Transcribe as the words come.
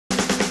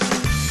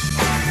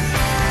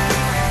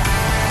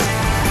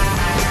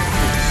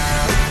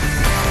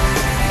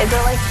Is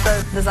it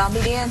like the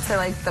zombie dance or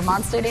like the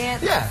monster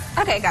dance? Yeah.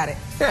 Okay, got it.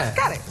 Yeah.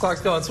 Got it.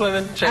 Clark's going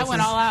swimming. I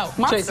went all out. Chase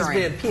is Monstering.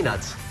 being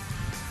peanuts.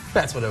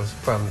 That's what it was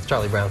from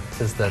Charlie Brown.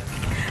 Is that?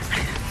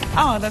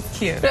 Oh, that's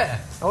cute. Yeah.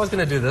 I was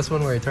going to do this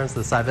one where he turns to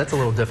the side. That's a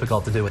little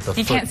difficult to do with the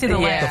You foot. can't see the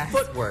Yeah. legs. The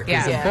footwork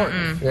Yeah. is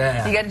important.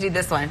 Yeah. You got to do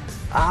this one.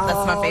 Oh,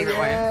 That's my favorite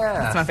one. yeah.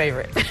 That's my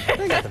favorite.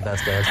 They got the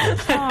best dancers.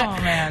 Oh,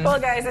 man. Well,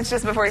 guys, it's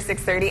just before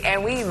 6:30,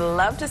 and we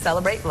love to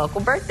celebrate local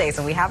birthdays,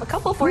 and we have a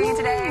couple for you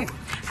today.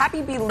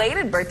 Happy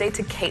belated birthday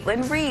to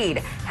Caitlin Reed.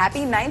 Happy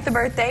 9th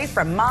birthday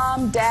from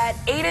Mom, Dad,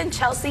 Aiden,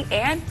 Chelsea,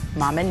 and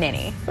Mama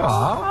Ninny.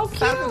 Aw, cute.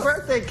 happy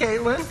birthday,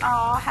 Caitlin.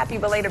 Aw, happy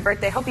belated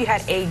birthday. Hope you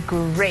had a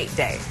great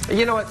day.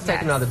 You know what? Take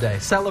Yes. another day.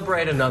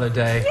 Celebrate another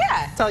day.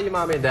 Yeah. Tell your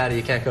mommy and daddy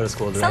you can't go to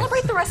school today.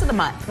 Celebrate the rest of the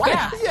month. Why Yeah,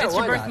 not? Yeah, it's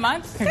why your birth not?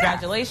 month.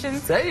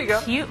 Congratulations. There you go.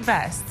 Cute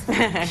vest.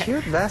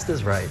 Cute vest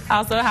is right.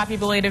 Also, happy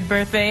belated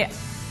birthday,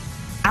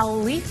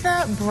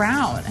 Aletha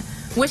Brown.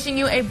 Wishing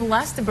you a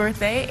blessed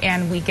birthday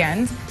and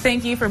weekend.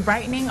 Thank you for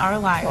brightening our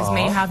lives. Aw.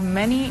 May you have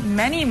many,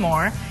 many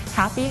more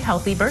happy,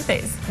 healthy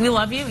birthdays. We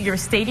love you, your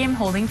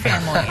stadium-holding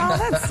family. Oh,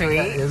 that's That sweet.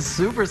 is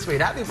super sweet.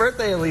 Happy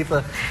birthday,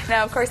 Aletha.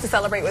 Now, of course, to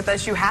celebrate with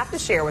us, you have to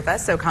share with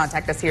us, so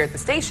contact us here at the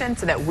station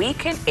so that we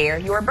can air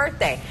your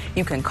birthday.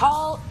 You can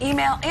call,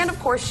 email, and, of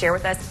course, share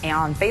with us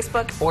on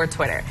Facebook or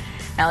Twitter.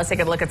 Now, let's take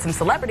a look at some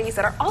celebrities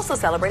that are also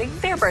celebrating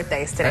their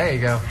birthdays today. There you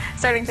go.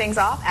 Starting things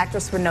off,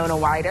 actress Winona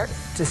Ryder,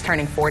 just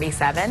turning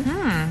 47.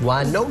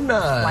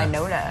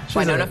 Winona.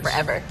 Winona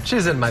forever.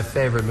 She's in my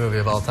favorite movie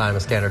of all time, A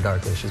Scanner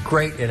Darkly. She's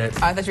great in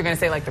it. I thought you were going to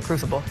say, like, The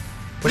Crucible.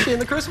 Was she in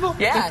The Crucible?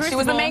 Yeah, The she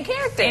was the main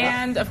Crucible, character.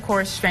 And, of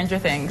course, Stranger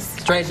Things.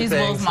 Stranger She's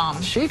Things. Will's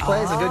mom. She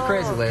plays a good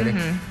crazy lady.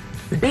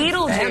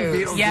 Beetlejuice. And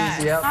Beetlejuice,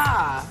 Yes. yep.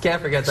 Ah.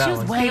 Can't forget that She was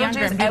one. way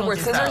younger in Beetlejuice, Edward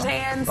Beetlejuice, though.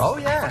 Scissorhands. Oh,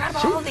 yeah. I forgot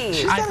about all these.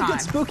 She's got a Icon.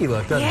 good spooky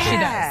look, doesn't she? She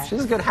does.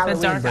 She's a good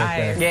Halloween dark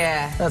birthday. eyes.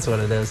 Yeah. That's what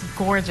it is.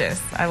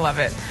 Gorgeous. I love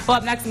it. Well,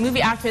 up next,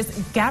 movie actress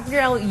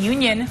Gabrielle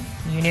Union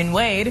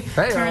Wade,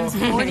 Hey-o. turns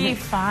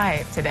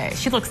 45 today.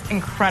 She looks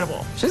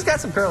incredible. She's got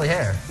some curly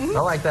hair. I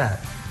like that.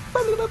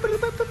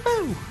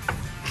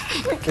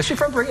 Is she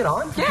from Bring It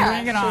On? Yeah,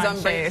 Bring It On,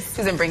 she's Chase.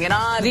 in Bring It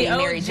On, The being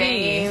Mary OG.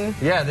 Jane.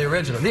 Yeah, the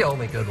original. The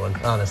only good one,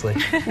 honestly.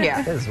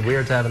 Yeah. It's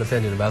weird to have an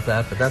opinion about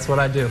that, but that's what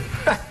I do.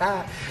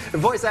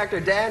 Voice actor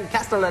Dan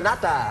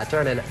Castellaneta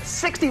turning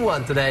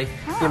 61 today.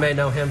 You may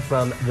know him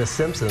from The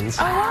Simpsons.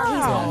 Oh, wow,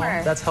 he's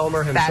Homer. That's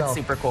Homer himself. That's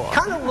super cool.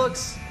 Kind of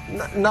looks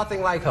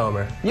nothing like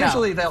Homer.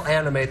 Usually they'll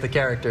animate the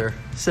character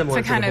similar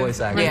To to kind the of voice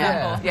actor.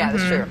 resemble. Yeah,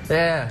 that's true.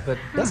 Yeah, but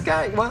this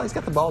guy, well, he's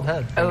got the bald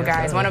head. Oh,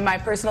 guys, one of my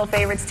personal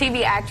favorites,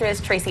 TV actress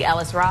Tracy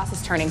Ellis Ross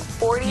is turning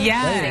 46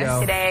 Yes. There you go.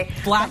 today.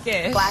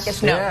 Blackish.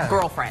 Blackish, no, Yeah.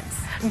 Girlfriends.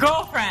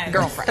 Girlfriend.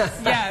 Girlfriends.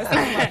 Yes,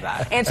 I love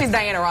that. And she's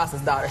Diana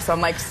Ross's daughter, so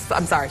I'm like,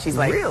 I'm sorry, she's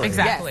like, Really?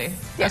 Exactly.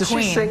 Yes. Does she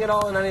queen. sing at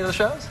all in any of the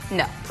shows?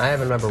 No. I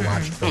haven't ever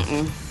watched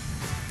them.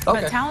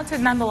 But talented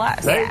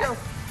nonetheless. There you go.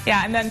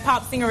 Yeah, and then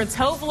pop singer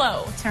Tove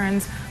Lo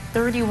turns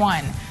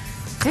 31.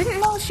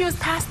 Didn't know she was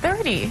past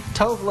 30.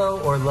 Tove Lo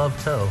or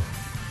Love Toe?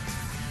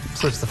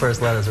 Switch the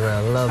first letters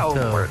around. Love Oh,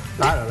 Toe. Lord.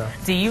 I don't know.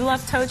 Do you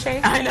love toe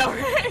chase? I know,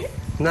 right?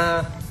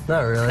 Nah,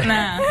 not really.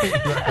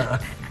 Nah.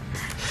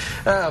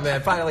 Oh,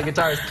 man. Finally,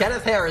 guitarist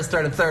Kenneth Harris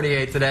turning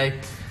 38 today.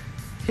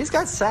 He's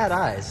got sad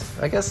eyes.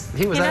 I guess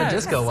he was He at does. a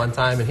disco one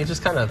time and he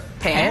just kind of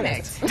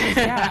Panicked.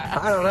 Yeah.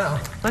 I don't know.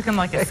 Looking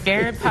like a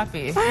scared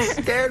puppy.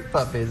 Scared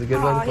puppy is a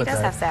good way Oh, to he put does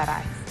that. have sad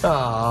eyes. Aw,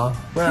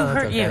 well, Who that's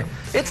hurt okay. you?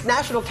 It's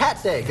National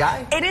Cat Day,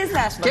 guy. It is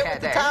National Get Cat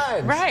with the Day.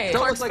 times. Right.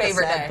 Don't Clark's look like a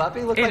favorite sad day.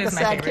 puppy. Look It like a is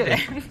my sad favorite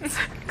kitty. day.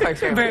 Clark's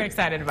favorite. Very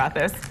excited about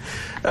this.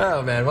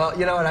 Oh, man. Well,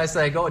 you know what I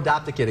say? Go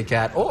adopt a kitty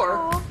cat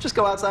or just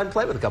go outside and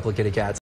play with a couple of kitty cats.